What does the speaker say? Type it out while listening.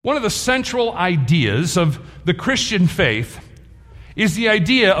One of the central ideas of the Christian faith is the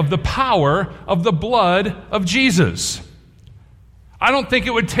idea of the power of the blood of Jesus. I don't think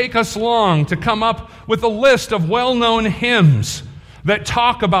it would take us long to come up with a list of well-known hymns that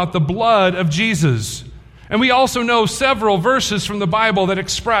talk about the blood of Jesus. And we also know several verses from the Bible that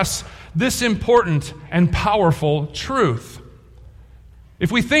express this important and powerful truth.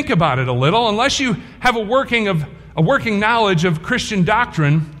 If we think about it a little, unless you have a working knowledge of Christian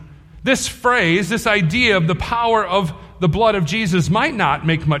doctrine, this phrase, this idea of the power of the blood of Jesus might not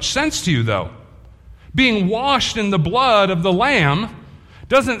make much sense to you, though. Being washed in the blood of the Lamb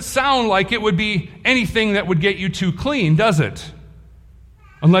doesn't sound like it would be anything that would get you too clean, does it?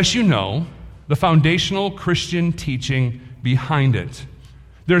 Unless you know the foundational Christian teaching behind it.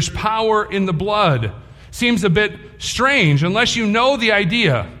 There's power in the blood. Seems a bit strange unless you know the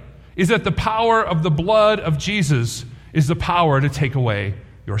idea is that the power of the blood of Jesus is the power to take away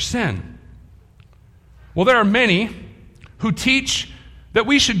your sin. Well, there are many who teach that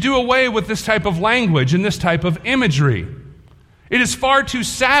we should do away with this type of language and this type of imagery. It is far too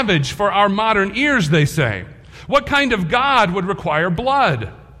savage for our modern ears, they say. What kind of God would require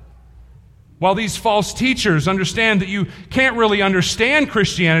blood? While these false teachers understand that you can't really understand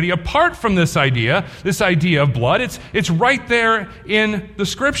Christianity apart from this idea of blood, it's right there in the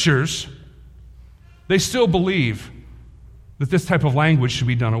Scriptures, they still believe that this type of language should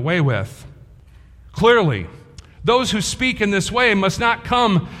be done away with. Clearly, those who speak in this way must not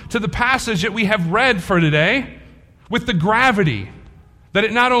come to the passage that we have read for today with the gravity that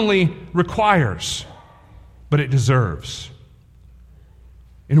it not only requires, but it deserves.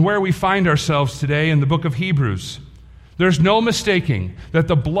 In where we find ourselves today in the book of Hebrews, there's no mistaking that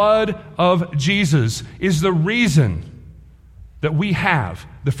the blood of Jesus is the reason that we have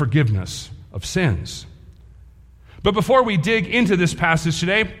the forgiveness of sins. But before we dig into this passage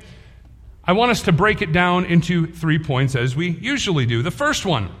today, I want us to break it down into 3 points as we usually do. The first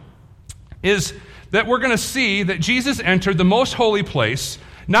one is that we're going to see that Jesus entered the most holy place,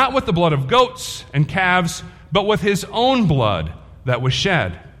 not with the blood of goats and calves, but with his own blood that was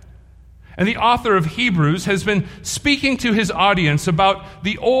shed. And the author of Hebrews has been speaking to his audience about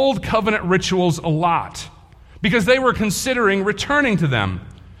the old covenant rituals a lot because they were considering returning to them.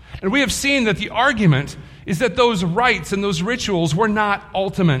 And we have seen that the argument is that those rites and those rituals were not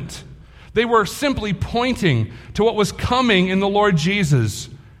ultimate. They were simply pointing to what was coming in the Lord Jesus.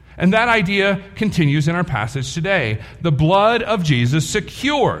 And that idea continues in our passage today. The blood of Jesus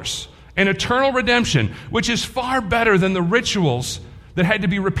secures an eternal redemption, which is far better than the rituals that had to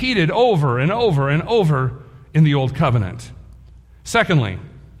be repeated over and over and over in the Old Covenant. Secondly,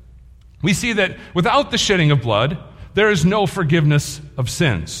 we see that without the shedding of blood, there is no forgiveness of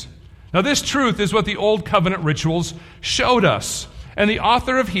sins. Now, this truth is what the Old Covenant rituals showed us, and the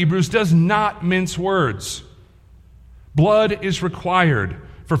author of Hebrews does not mince words. Blood is required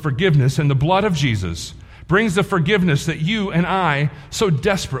for forgiveness, and the blood of Jesus brings the forgiveness that you and I so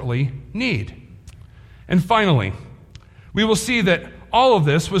desperately need. And finally, we will see that all of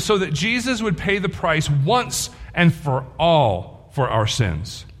this was so that Jesus would pay the price once and for all for our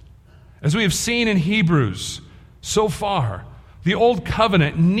sins. As we have seen in Hebrews so far, the Old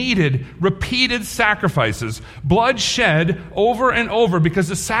Covenant needed repeated sacrifices, blood shed over and over because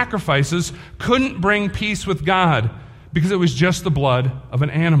the sacrifices couldn't bring peace with God because it was just the blood of an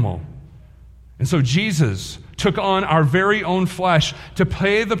animal. And so Jesus took on our very own flesh to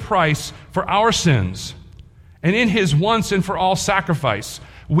pay the price for our sins. And in his once and for all sacrifice,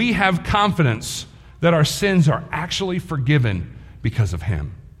 we have confidence that our sins are actually forgiven because of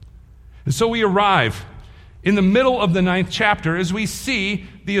him. And so we arrive in the middle of the 9th chapter as we see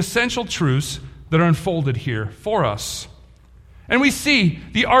the essential truths that are unfolded here for us. And we see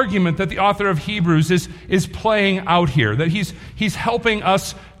the argument that the author of Hebrews is playing out here, that he's helping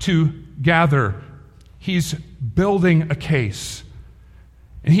us to gather. He's building a case.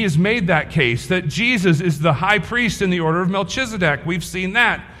 And he has made that case that Jesus is the high priest in the order of Melchizedek. We've seen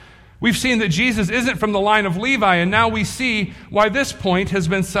that. We've seen that Jesus isn't from the line of Levi, and now we see why this point has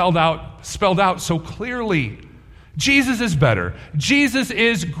been spelled out so clearly. Jesus is better. Jesus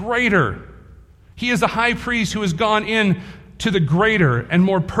is greater. He is a high priest who has gone in to the greater and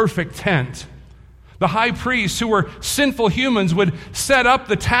more perfect tent. The high priests, who were sinful humans, would set up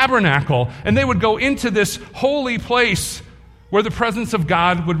the tabernacle, and they would go into this holy place where the presence of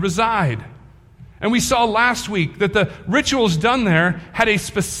God would reside. And we saw last week that the rituals done there had a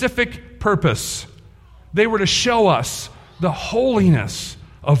specific purpose. They were to show us the holiness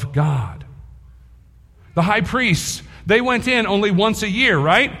of God. The high priests, they went in only once a year,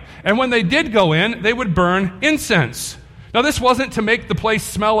 right? And when they did go in, they would burn incense Now, this wasn't to make the place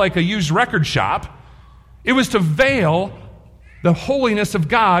smell like a used record shop. It was to veil the holiness of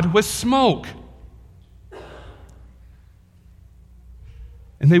God with smoke.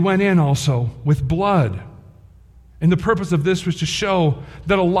 And they went in also with blood. And the purpose of this was to show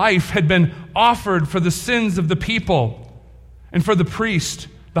that a life had been offered for the sins of the people and for the priest,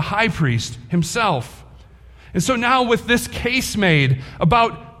 the high priest himself. And so now with this case made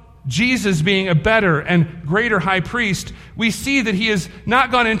about Jesus being a better and greater high priest, we see that he has not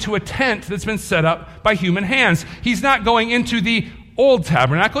gone into a tent that's been set up by human hands. He's not going into the old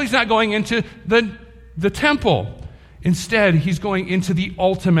tabernacle. He's not going into the temple. Instead, he's going into the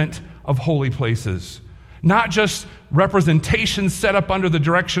ultimate of holy places. Not just representations set up under the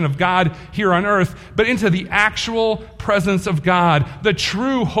direction of God here on earth, but into the actual presence of God, the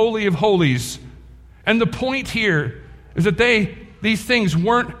true Holy of Holies. And the point here is that these things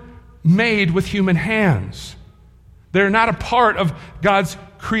weren't made with human hands. They're not a part of God's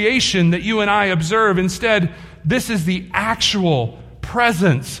creation that you and I observe. Instead, this is the actual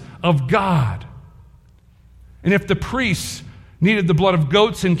presence of God. And if the priests needed the blood of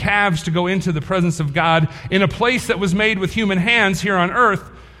goats and calves to go into the presence of God in a place that was made with human hands here on earth,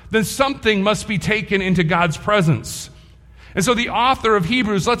 then something must be taken into God's presence. And so the author of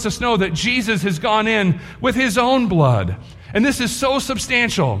Hebrews lets us know that Jesus has gone in with his own blood. And this is so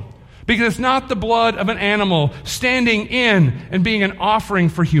substantial because it's not the blood of an animal standing in and being an offering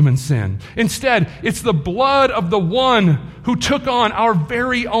for human sin. Instead, it's the blood of the one who took on our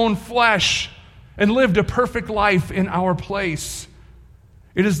very own flesh and lived a perfect life in our place.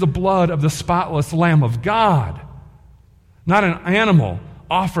 It is the blood of the spotless Lamb of God, not an animal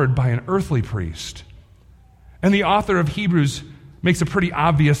offered by an earthly priest. And the author of Hebrews makes a pretty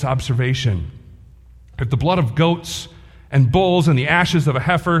obvious observation. If the blood of goats and bulls and the ashes of a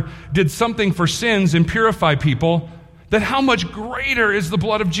heifer did something for sins and purify people, then how much greater is the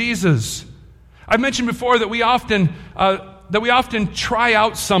blood of Jesus? I've mentioned before that we often try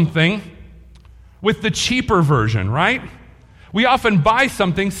out something with the cheaper version, right? We often buy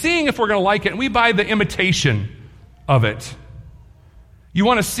something, seeing if we're going to like it, and we buy the imitation of it. You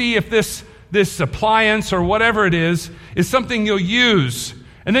want to see if this appliance or whatever it is something you'll use,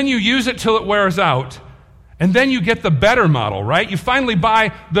 and then you use it till it wears out, and then you get the better model, right? You finally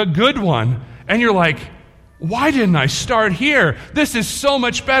buy the good one, and you're like, why didn't I start here? This is so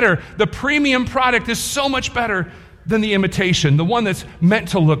much better. The premium product is so much better than the imitation, the one that's meant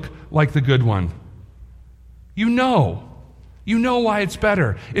to look like the good one. You know why it's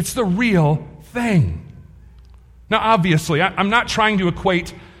better. It's the real thing. Now, obviously, I'm not trying to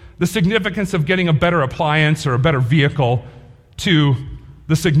equate the significance of getting a better appliance or a better vehicle to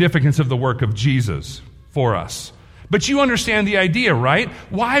the significance of the work of Jesus for us. But you understand the idea, right?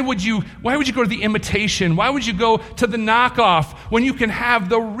 Why would you go to the imitation? Why would you go to the knockoff when you can have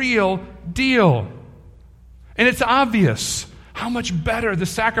the real deal? And it's obvious how much better the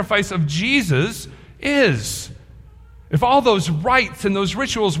sacrifice of Jesus is. If all those rites and those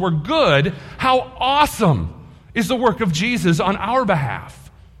rituals were good, how awesome is the work of Jesus on our behalf?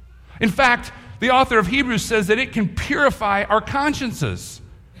 In fact, the author of Hebrews says that it can purify our consciences.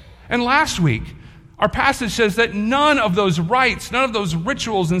 And last week, our passage says that none of those rites, none of those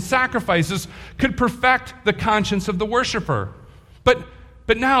rituals and sacrifices could perfect the conscience of the worshiper. But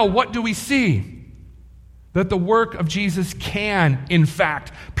now, what do we see? That the work of Jesus can, in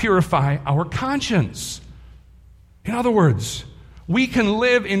fact, purify our conscience. In other words, we can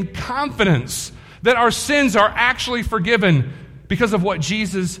live in confidence that our sins are actually forgiven because of what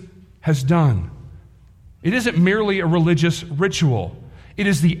Jesus has done. It isn't merely a religious ritual. It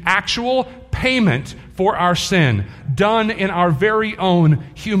is the actual payment for our sin done in our very own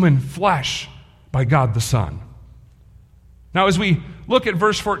human flesh by God the Son. Now, as we look at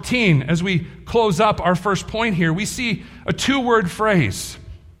verse 14, as we close up our first point here, we see a two-word phrase.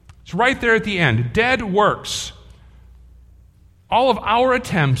 It's right there at the end, dead works. All of our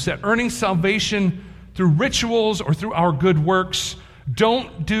attempts at earning salvation through rituals or through our good works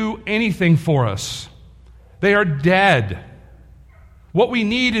don't do anything for us. They are dead. What we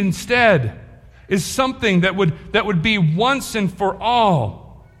need instead is something that would be once and for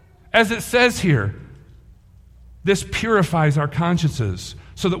all. As it says here, this purifies our consciences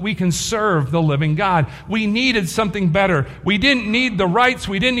so that we can serve the living God. We needed something better. We didn't need the rites.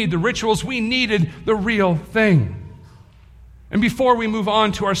 We didn't need the rituals. We needed the real thing. And before we move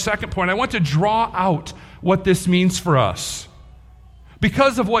on to our second point, I want to draw out what this means for us.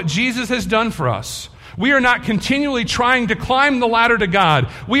 Because of what Jesus has done for us, we are not continually trying to climb the ladder to God.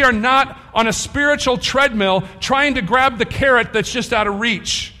 We are not on a spiritual treadmill trying to grab the carrot that's just out of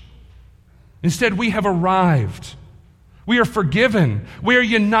reach. Instead, we have arrived. We are forgiven. We are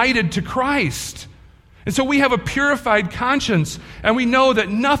united to Christ. And so we have a purified conscience, and we know that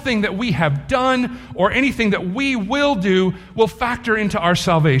nothing that we have done or anything that we will do will factor into our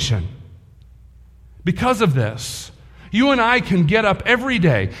salvation. Because of this, you and I can get up every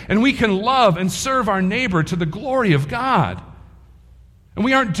day, and we can love and serve our neighbor to the glory of God. And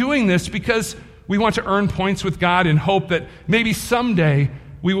we aren't doing this because we want to earn points with God in hope that maybe someday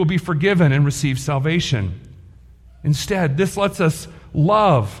we will be forgiven and receive salvation. Instead, this lets us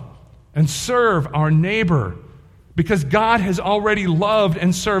love and serve our neighbor because God has already loved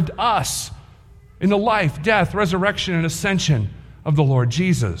and served us in the life, death, resurrection, and ascension of the Lord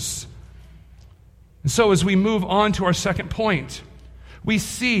Jesus. And so as we move on to our second point, we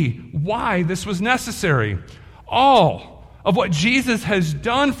see why this was necessary. All of what Jesus has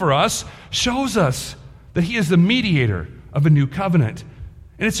done for us shows us that he is the mediator of a new covenant.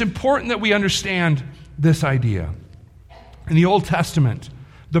 And it's important that we understand this idea. In the Old Testament,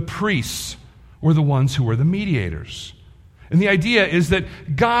 the priests were the ones who were the mediators. And the idea is that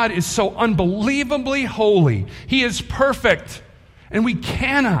God is so unbelievably holy. He is perfect. And we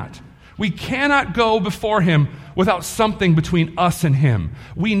cannot go before him without something between us and him.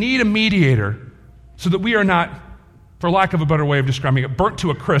 We need a mediator so that we are not, for lack of a better way of describing it, burnt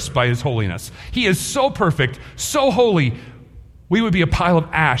to a crisp by his holiness. He is so perfect, so holy, we would be a pile of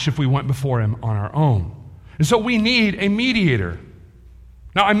ash if we went before him on our own. And so we need a mediator.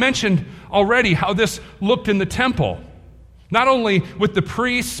 Now, I mentioned already how this looked in the temple, not only with the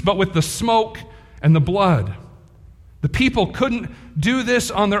priests, but with the smoke and the blood. The people couldn't do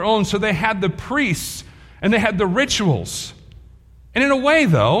this on their own, so they had the priests and they had the rituals. And in a way,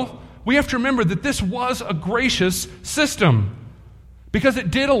 though, we have to remember that this was a gracious system because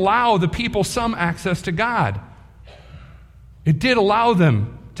it did allow the people some access to God. It did allow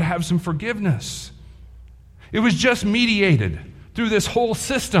them to have some forgiveness. It was just mediated through this whole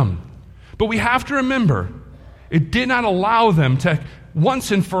system. But we have to remember, it did not allow them to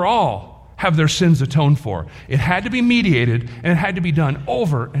once and for all have their sins atoned for. It had to be mediated, and it had to be done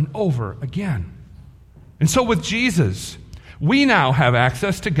over and over again. And so with Jesus, we now have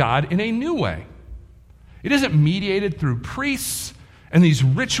access to God in a new way. It isn't mediated through priests and these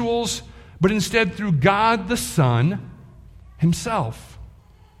rituals, but instead through God the Son himself.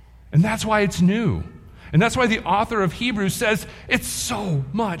 And that's why it's new. And that's why the author of Hebrews says it's so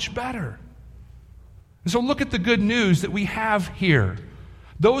much better. And so look at the good news that we have here.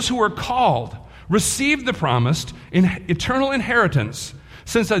 Those who are called received the promised eternal inheritance,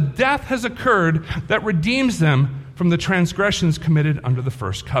 since a death has occurred that redeems them from the transgressions committed under the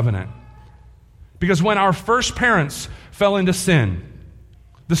first covenant. Because when our first parents fell into sin,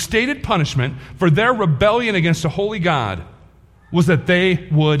 the stated punishment for their rebellion against a holy God was that they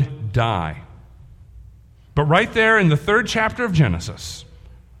would die. But right there in the 3rd chapter of Genesis,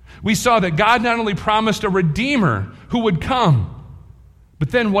 we saw that God not only promised a Redeemer who would come, but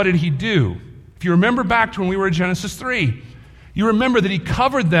then what did he do? If you remember back to when we were in Genesis 3, you remember that he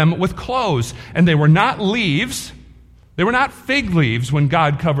covered them with clothes, and they were not leaves. They were not fig leaves when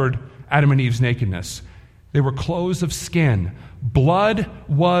God covered Adam and Eve's nakedness. They were clothes of skin. Blood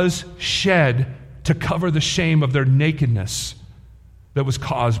was shed to cover the shame of their nakedness that was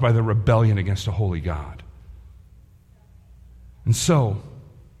caused by their rebellion against a holy God. And so,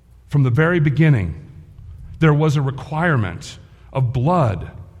 from the very beginning, there was a requirement of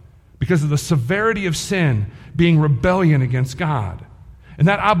blood because of the severity of sin being rebellion against God. And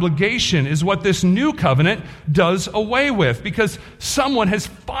that obligation is what this new covenant does away with, because someone has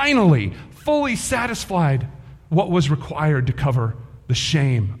finally fully satisfied what was required to cover the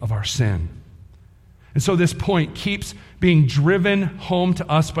shame of our sin. And so this point keeps being driven home to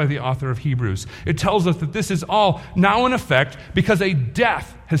us by the author of Hebrews. It tells us that this is all now in effect because a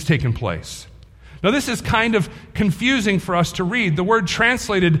death has taken place. Now, this is kind of confusing for us to read. The word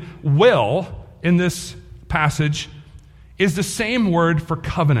translated will in this passage is the same word for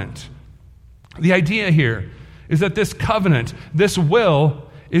covenant. The idea here is that this covenant, this will,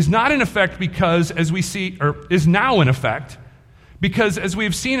 is not in effect because, as we see, or is now in effect, because as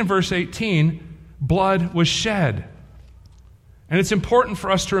we've seen in verse 18, blood was shed. And it's important for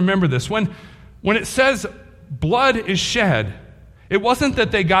us to remember this. When it says blood is shed, it wasn't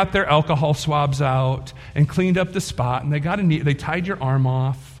that they got their alcohol swabs out and cleaned up the spot and they tied your arm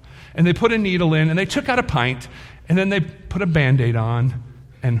off and they put a needle in and they took out a pint and then they put a Band-Aid on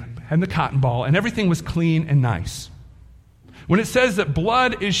and had the cotton ball and everything was clean and nice. When it says that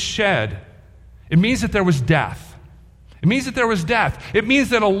blood is shed, it means that there was death. It means that there was death. It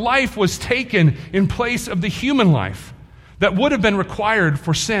means that a life was taken in place of the human life that would have been required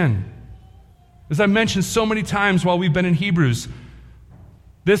for sin. As I mentioned so many times while we've been in Hebrews,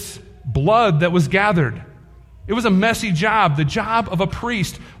 this blood that was gathered, it was a messy job. The job of a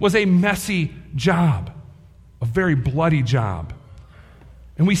priest was a messy job, a very bloody job.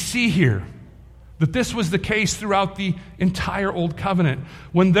 And we see here that this was the case throughout the entire Old Covenant.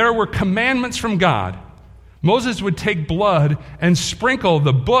 When there were commandments from God, Moses would take blood and sprinkle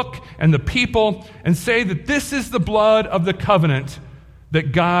the book and the people and say that this is the blood of the covenant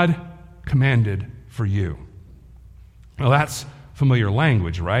that God commanded for you. Well, that's familiar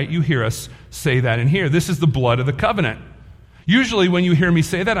language, right? You hear us say that in here. This is the blood of the covenant. Usually when you hear me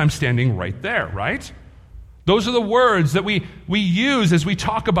say that, I'm standing right there, right? Those are the words that we use as we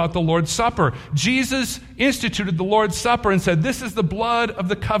talk about the Lord's Supper. Jesus instituted the Lord's Supper and said, this is the blood of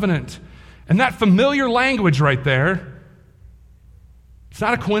the covenant. And that familiar language right there, it's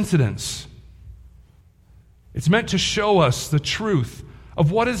not a coincidence. It's meant to show us the truth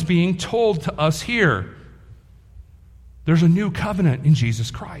of what is being told to us here. There's a new covenant in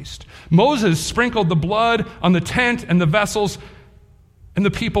Jesus Christ. Moses sprinkled the blood on the tent and the vessels and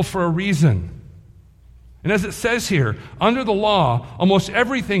the people for a reason. And as it says here, under the law, almost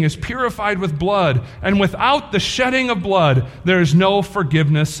everything is purified with blood, and without the shedding of blood, there is no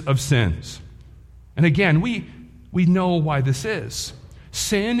forgiveness of sins. And again, we know why this is.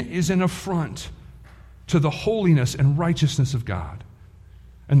 Sin is an affront to the holiness and righteousness of God,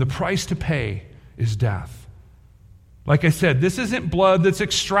 and the price to pay is death. Like I said, this isn't blood that's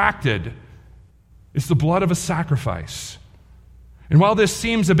extracted. It's the blood of a sacrifice. And while this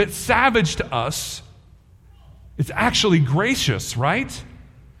seems a bit savage to us, it's actually gracious, right?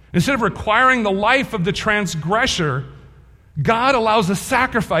 Instead of requiring the life of the transgressor, God allows a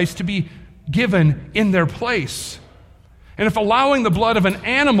sacrifice to be given in their place. And if allowing the blood of an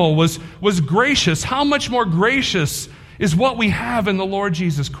animal was gracious, how much more gracious is what we have in the Lord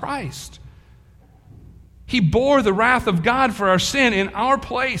Jesus Christ? He bore the wrath of God for our sin in our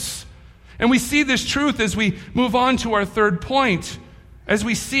place. And we see this truth as we move on to our third point, as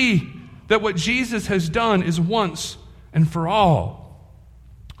we see that what Jesus has done is once and for all.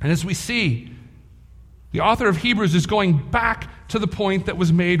 And as we see, the author of Hebrews is going back to the point that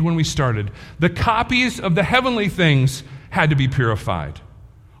was made when we started. The copies of the heavenly things had to be purified.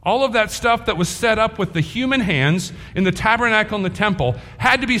 All of that stuff that was set up with the human hands in the tabernacle and the temple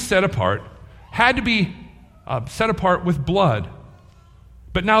had to be set apart, with blood.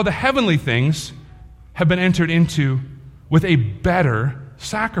 But now the heavenly things have been entered into with a better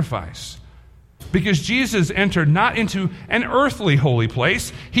sacrifice. Because Jesus entered not into an earthly holy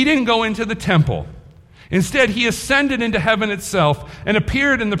place. He didn't go into the temple. Instead, he ascended into heaven itself and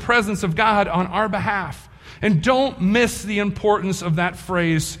appeared in the presence of God on our behalf. And don't miss the importance of that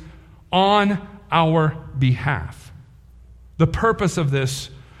phrase, on our behalf. The purpose of this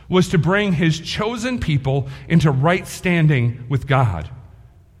was to bring his chosen people into right standing with God.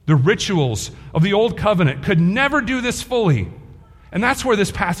 The rituals of the Old Covenant could never do this fully. And that's where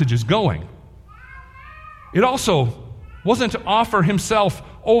this passage is going. It also wasn't to offer himself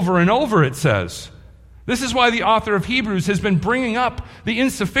over and over, it says. This is why the author of Hebrews has been bringing up the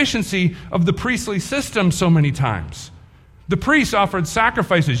insufficiency of the priestly system so many times. The priests offered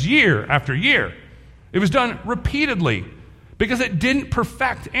sacrifices year after year. It was done repeatedly because it didn't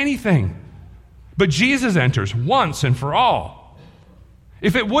perfect anything. But Jesus enters once and for all.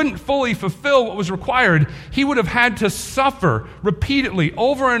 If it wouldn't fully fulfill what was required, he would have had to suffer repeatedly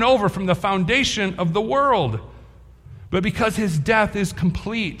over and over from the foundation of the world. But because his death is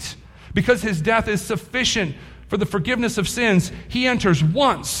complete, because his death is sufficient for the forgiveness of sins, he enters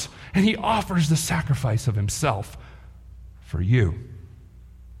once and he offers the sacrifice of himself for you.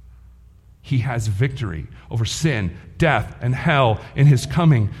 He has victory over sin, death, and hell in his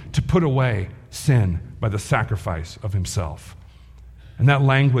coming to put away sin by the sacrifice of himself. And that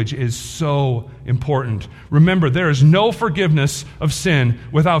language is so important. Remember, there is no forgiveness of sin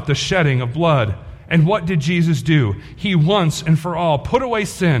without the shedding of blood. And what did Jesus do? He once and for all put away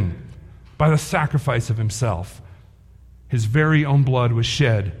sin by the sacrifice of himself. His very own blood was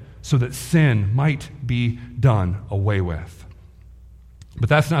shed so that sin might be done away with. But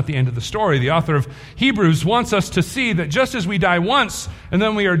that's not the end of the story. The author of Hebrews wants us to see that just as we die once and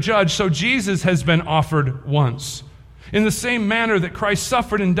then we are judged, so Jesus has been offered once. In the same manner that Christ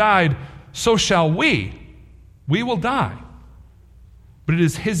suffered and died, so shall we. We will die. But it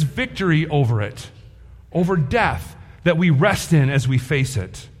is his victory over it, over death, that we rest in as we face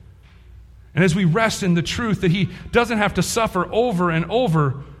it. And as we rest in the truth that he doesn't have to suffer over and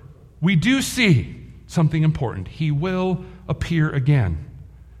over, we do see something important. He will appear again.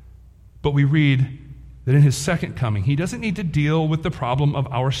 But we read that in his second coming, he doesn't need to deal with the problem of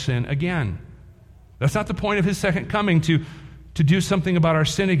our sin again. That's not the point of his second coming, to do something about our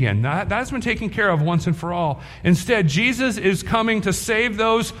sin again. That's been taken care of once and for all. Instead, Jesus is coming to save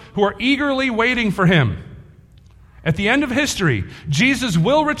those who are eagerly waiting for him. At the end of history, Jesus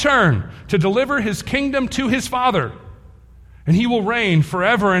will return to deliver his kingdom to his Father, and he will reign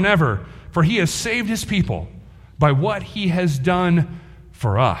forever and ever, for he has saved his people by what he has done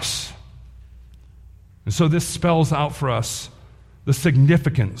for us. And so this spells out for us the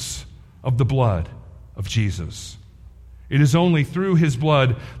significance of the blood of Jesus. It is only through his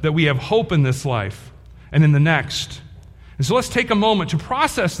blood that we have hope in this life and in the next. And so let's take a moment to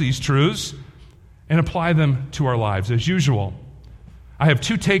process these truths and apply them to our lives. As usual, I have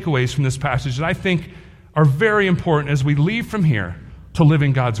 2 takeaways from this passage that I think are very important as we leave from here to live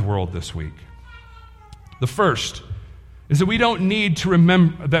in God's world this week. The first is that we don't need to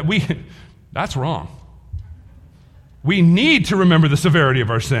remember that's wrong. We need to remember the severity of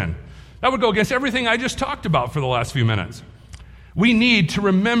our sin. That would go against everything I just talked about for the last few minutes. We need to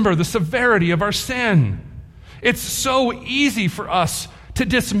remember the severity of our sin. It's so easy for us to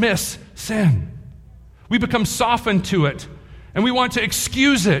dismiss sin. We become softened to it, and we want to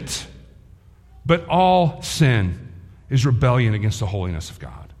excuse it. But all sin is rebellion against the holiness of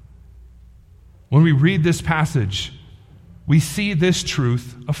God. When we read this passage, we see this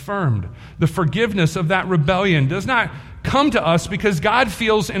truth affirmed. The forgiveness of that rebellion does not come to us because God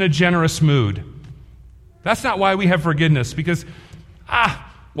feels in a generous mood. That's not why we have forgiveness, because,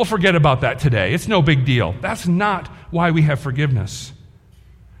 we'll forget about that today. It's no big deal. That's not why we have forgiveness.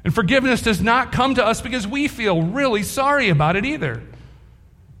 And forgiveness does not come to us because we feel really sorry about it either.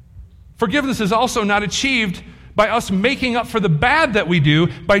 Forgiveness is also not achieved by us making up for the bad that we do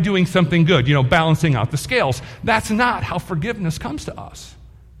by doing something good, balancing out the scales. That's not how forgiveness comes to us.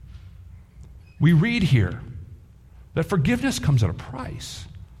 We read here that forgiveness comes at a price.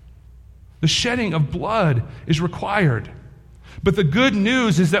 The shedding of blood is required. But the good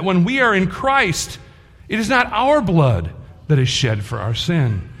news is that when we are in Christ, it is not our blood that is shed for our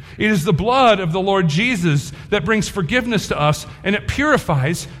sin. It is the blood of the Lord Jesus that brings forgiveness to us, and it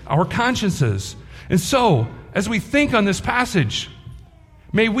purifies our consciences. And so, as we think on this passage,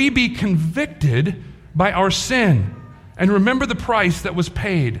 may we be convicted by our sin and remember the price that was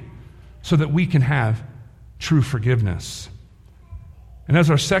paid so that we can have true forgiveness. And as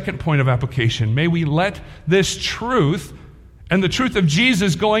our second point of application, may we let this truth and the truth of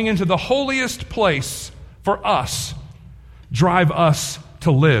Jesus going into the holiest place for us drive us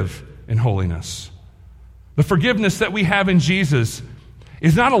to live in holiness. The forgiveness that we have in Jesus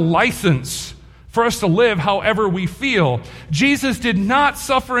is not a license for us to live however we feel. Jesus did not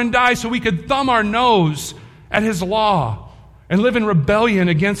suffer and die so we could thumb our nose at his law and live in rebellion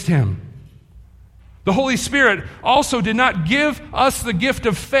against him. The Holy Spirit also did not give us the gift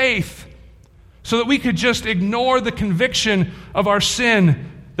of faith so that we could just ignore the conviction of our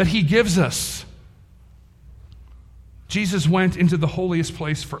sin that he gives us. Jesus went into the holiest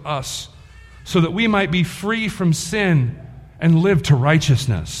place for us so that we might be free from sin and live to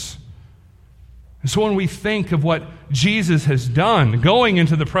righteousness. And so when we think of what Jesus has done, going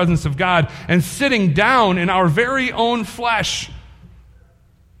into the presence of God and sitting down in our very own flesh,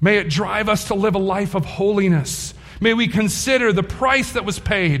 may it drive us to live a life of holiness. May we consider the price that was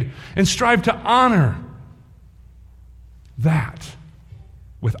paid and strive to honor that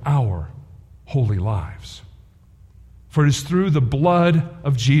with our holy lives. For it is through the blood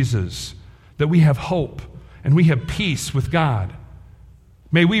of Jesus that we have hope and we have peace with God.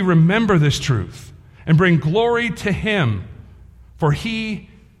 May we remember this truth and bring glory to him, for he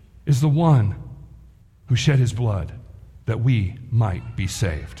is the one who shed his blood that we might be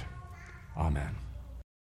saved. Amen.